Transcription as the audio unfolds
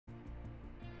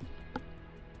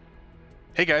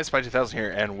Hey guys, Spy2000 here,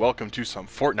 and welcome to some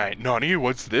Fortnite. Nani,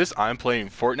 what's this? I'm playing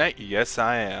Fortnite? Yes,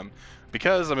 I am.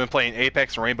 Because I've been playing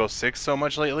Apex and Rainbow Six so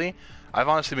much lately, I've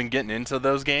honestly been getting into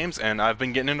those games, and I've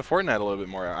been getting into Fortnite a little bit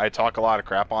more. I talk a lot of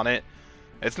crap on it.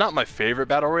 It's not my favorite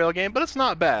Battle Royale game, but it's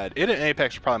not bad. It and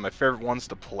Apex are probably my favorite ones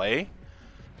to play,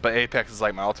 but Apex is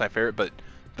like my all-time favorite, but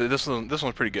this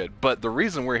one's pretty good. But the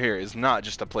reason we're here is not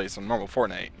just to play some normal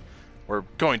Fortnite. We're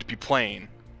going to be playing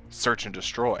Search and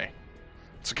Destroy.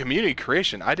 It's a community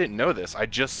creation. I didn't know this. I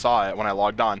just saw it when I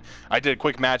logged on. I did a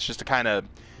quick match just to kind of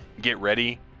get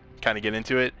ready, kind of get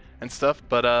into it and stuff.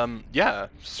 But yeah,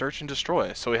 Search and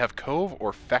Destroy. So we have Cove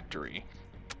or Factory.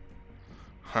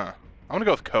 Huh. I'm gonna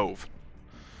go with Cove.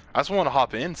 I just want to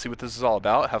hop in, see what this is all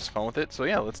about, have some fun with it. So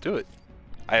yeah, let's do it.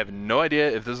 I have no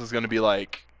idea if this is gonna be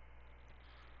like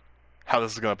how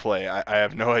this is gonna play. I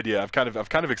have no idea. I'm kind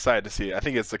of excited to see it. I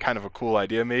think it's a kind of a cool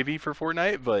idea maybe for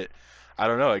Fortnite, but I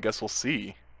don't know. I guess we'll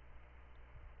see.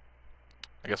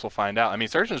 I guess we'll find out. I mean,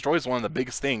 Search and Destroy is one of the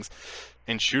biggest things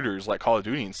in shooters like Call of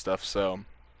Duty and stuff, so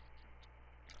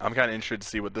I'm kind of interested to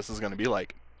see what this is going to be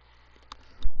like.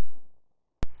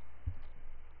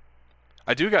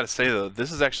 I do got to say, though,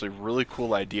 this is actually a really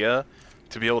cool idea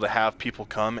to be able to have people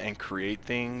come and create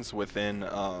things within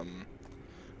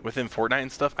Fortnite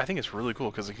and stuff. I think it's really cool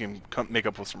because you can make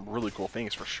up with some really cool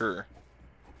things for sure.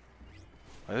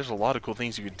 There's a lot of cool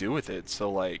things you could do with it, so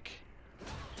like,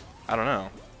 I don't know.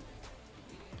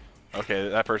 Okay,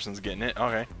 that person's getting it.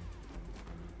 Okay.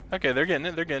 Okay, they're getting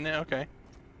it. They're getting it. Okay.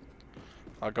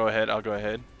 I'll go ahead.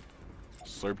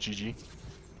 Slurp GG. You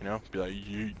know, be like,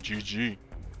 GG.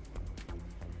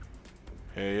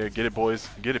 Hey, yeah, get it, boys.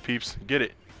 Get it, peeps. Get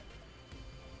it.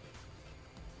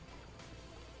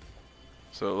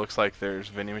 So it looks like there's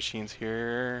vending machines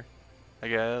here, I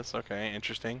guess. Okay,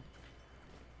 interesting.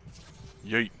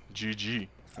 Yeet, GG.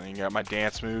 And you got my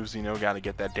dance moves, you know, gotta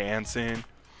get that dance in.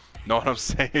 Know what I'm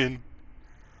saying?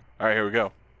 Alright, here we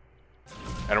go.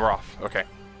 And we're off. Okay.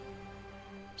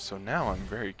 So now I'm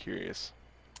very curious.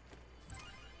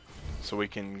 So we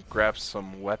can grab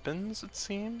some weapons, it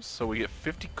seems. So we get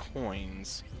 50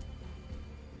 coins.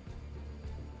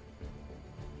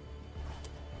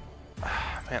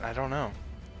 Man, I don't know.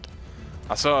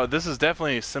 So this is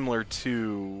definitely similar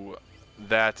to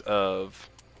that of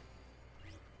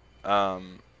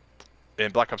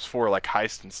in Black Ops 4, like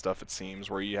heist and stuff, it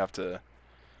seems, where you have to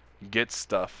get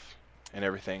stuff and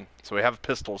everything. So we have a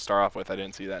pistol to start off with. I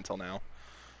didn't see that until now.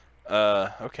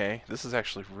 Okay, this is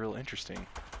actually real interesting.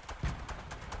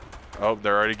 Oh,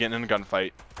 they're already getting in a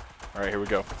gunfight. Alright, here we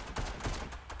go.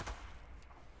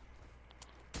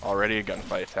 Already a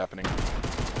gunfight happening.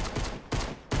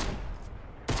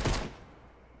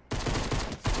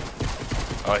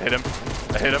 Oh, I hit him.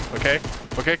 Okay.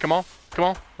 Okay, come on. Come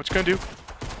on. What you gonna do?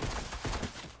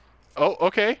 Oh,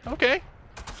 okay. Okay.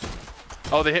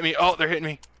 Oh, they hit me. Oh, they're hitting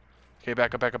me. Okay,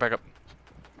 back up.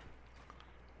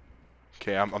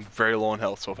 Okay, I'm very low on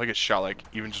health, so if I get shot like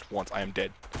even just once, I am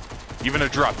dead. Even a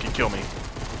drop can kill me.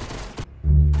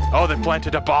 Oh, they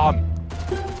planted a bomb.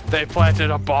 They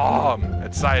planted a bomb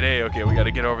at side A. Okay, we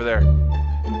gotta get over there.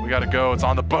 We gotta go. It's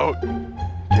on the boat.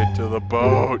 Get to the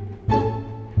boat.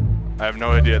 I have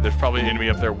no idea. There's probably an enemy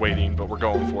up there waiting, but we're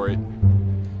going for it.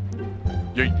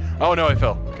 Oh no, I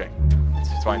fell. Okay.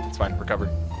 It's fine. It's fine. Recover.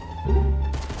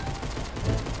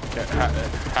 Okay,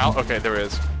 how? Okay, there it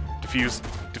is.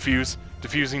 Diffusing.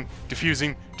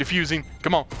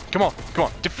 Come on.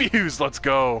 Diffuse. Let's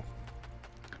go.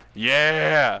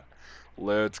 Yeah.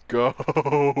 Let's go.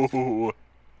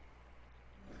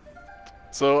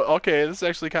 So, okay, this is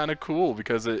actually kind of cool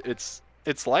because it's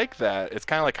like that. It's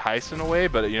kind of like heist in a way,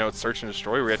 but you know, it's Search and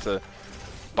Destroy where you have to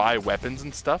buy weapons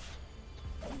and stuff.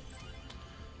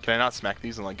 Can I not smack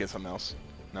these and like get something else?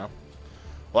 No?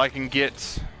 Well, I can get...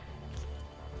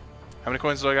 How many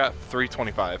coins do I got?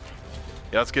 325.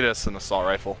 Yeah, let's get us an assault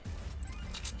rifle.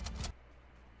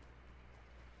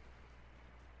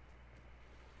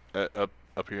 Up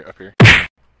here.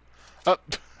 Up!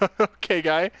 Okay,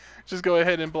 guy. Just go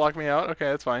ahead and block me out. Okay,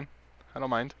 that's fine. I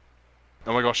don't mind.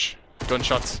 Oh my gosh.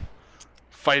 Gunshots.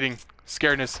 Fighting.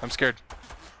 Scaredness. I'm scared.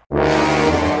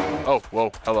 Oh,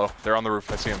 whoa. Hello. They're on the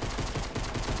roof. I see them.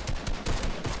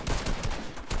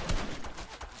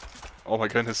 Oh my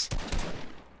goodness.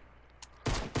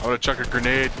 I'm gonna chuck a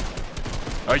grenade.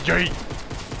 Yay!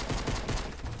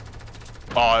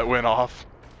 Oh, it went off.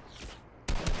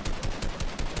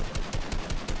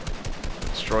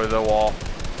 Destroy the wall.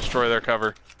 Destroy their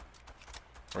cover.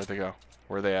 Where'd they go?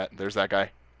 Where are they at? There's that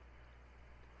guy.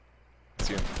 I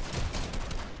see him.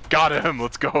 Got him!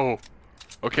 Let's go!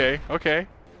 Okay.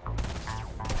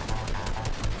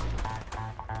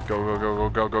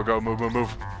 Go.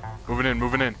 Move. Moving in,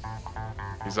 moving in.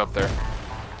 He's up there.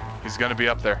 He's gonna be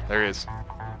up there. There he is.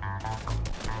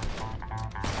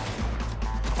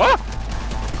 Ah!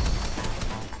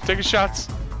 Taking shots.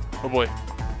 Oh boy.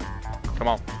 Come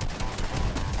on.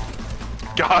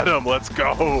 Got him. Let's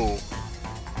go.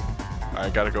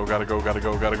 Alright, gotta go, gotta go, gotta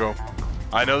go, gotta go.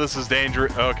 I know this is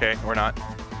dangerous. Okay, we're not.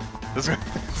 This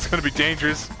is gonna be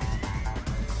dangerous.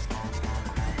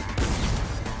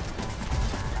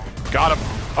 Got him.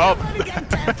 Oh!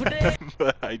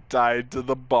 But I died to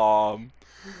the bomb.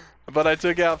 But I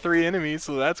took out 3 enemies,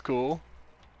 so that's cool.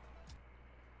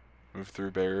 Move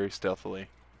through barrier stealthily.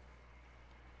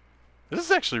 This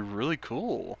is actually really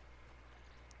cool.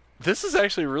 This is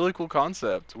actually a really cool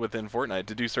concept within Fortnite,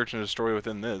 to do search and destroy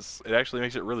within this. It actually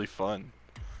makes it really fun.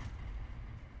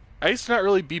 I used to not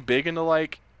really be big into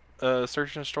like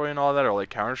search and destroy and all that, or like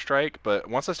Counter-Strike, but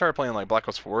once I started playing like Black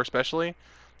Ops 4 especially,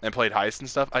 and played Heist and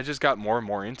stuff, I just got more and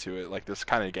more into it, like this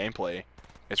kind of gameplay.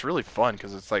 It's really fun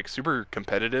because it's like super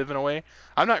competitive in a way.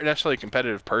 I'm not necessarily a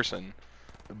competitive person,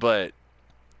 but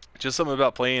just something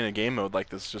about playing a game mode like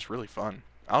this is just really fun.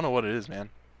 I don't know what it is, man.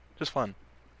 Just fun.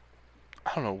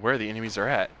 I don't know where the enemies are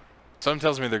at. Something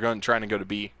tells me they're trying to go to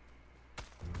B.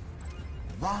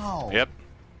 Wow. Yep.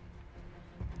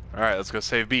 Alright, let's go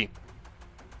save B.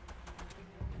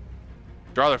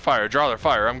 Draw their fire, draw their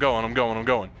fire. I'm going, I'm going, I'm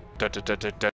going. Da, da, da, da,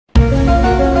 da.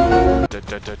 Da,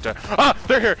 da, da, da. Ah!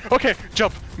 They're here! Okay,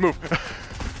 jump! Move!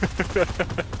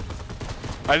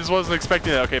 I just wasn't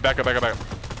expecting that. Okay, back up, back up, back up.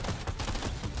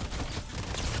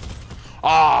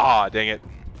 Ah! Dang it.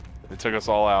 It took us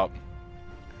all out.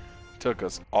 Took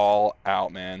us all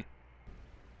out, man.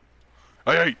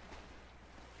 Hey, hey!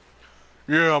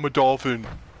 Yeah, I'm a dolphin.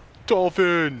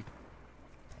 Dolphin!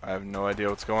 I have no idea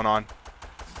what's going on.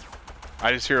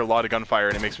 I just hear a lot of gunfire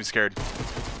and it makes me scared.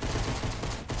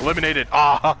 Eliminated!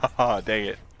 Ah, dang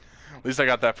it. At least I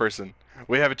got that person.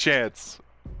 We have a chance.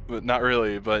 But not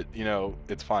really, but, you know,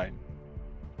 it's fine.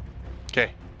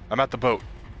 Okay, I'm at the boat.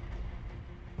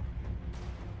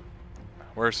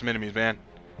 Where are some enemies, man?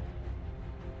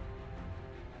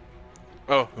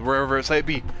 Oh, we're over at Site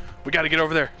B. We gotta get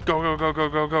over there. Go, go, go, go,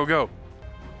 go, go, go.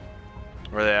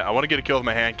 Where are they at? I want to get a kill with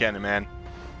my hand cannon, man.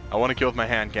 I want to kill with my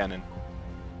hand cannon.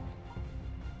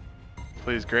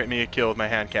 Please grant me a kill with my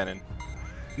hand cannon.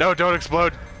 No, don't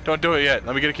explode. Don't do it yet.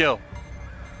 Let me get a kill.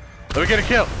 Let me get a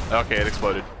kill. Okay, it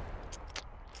exploded.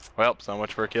 Well, so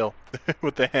much for a kill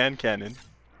with the hand cannon.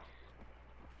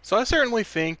 So I certainly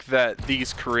think that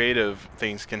these creative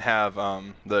things can have,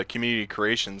 the community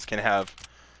creations can have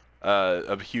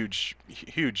a huge,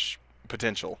 huge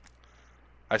potential.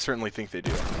 I certainly think they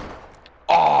do.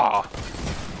 Ah!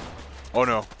 Oh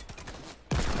no.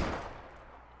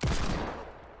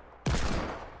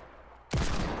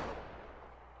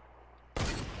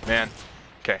 Man.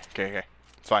 Okay, okay, okay.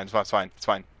 It's fine, it's fine, it's fine, it's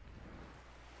fine.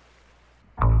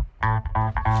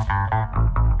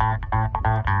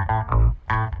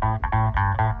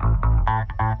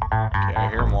 Okay, I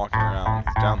hear him walking around.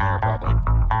 He's down there, probably.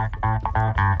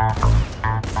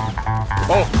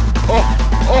 Oh! Oh!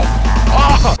 Oh!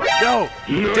 Oh! No!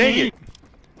 Dang it!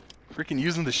 Freaking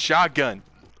using the shotgun.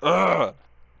 Ugh!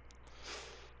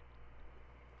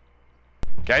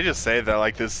 Can I just say that,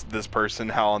 like, this person,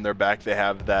 how on their back they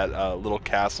have that little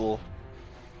castle?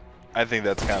 I think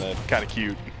that's kind of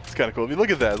cute. It's kind of cool. I mean,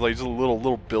 look at that. It's like just a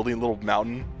little building, little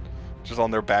mountain, just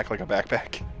on their back like a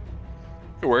backpack.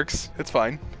 It works. It's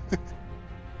fine.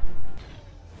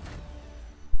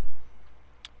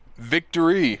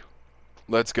 Victory.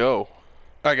 Let's go.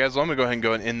 Alright guys, well, I'm gonna go ahead and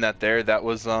go and end that there. That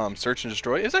was Search and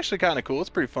Destroy. It's actually kind of cool. It's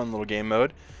a pretty fun little game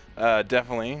mode.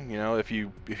 Definitely, you know, if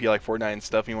you like Fortnite and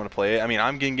stuff and you want to play it. I mean,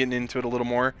 I'm getting into it a little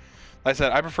more. Like I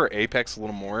said, I prefer Apex a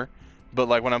little more. But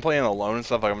like when I'm playing alone and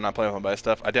stuff, like I'm not playing with my buddy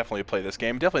stuff, I definitely play this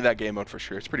game. Definitely that game mode for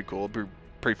sure. It's pretty cool. It'd be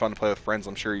pretty fun to play with friends.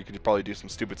 I'm sure you could probably do some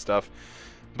stupid stuff.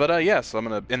 But yeah, so I'm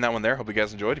gonna end that one there. Hope you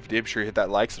guys enjoyed. If you did, be sure to hit that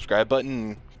like, subscribe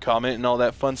button, comment, and all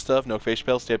that fun stuff. Notification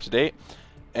bell, stay up to date.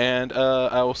 And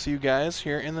I will see you guys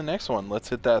here in the next one. Let's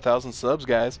hit that 1,000 subs,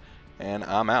 guys. And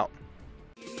I'm out.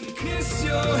 Kiss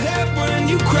your head when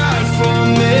you cried for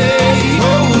me.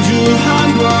 Hold your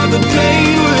hand while the pain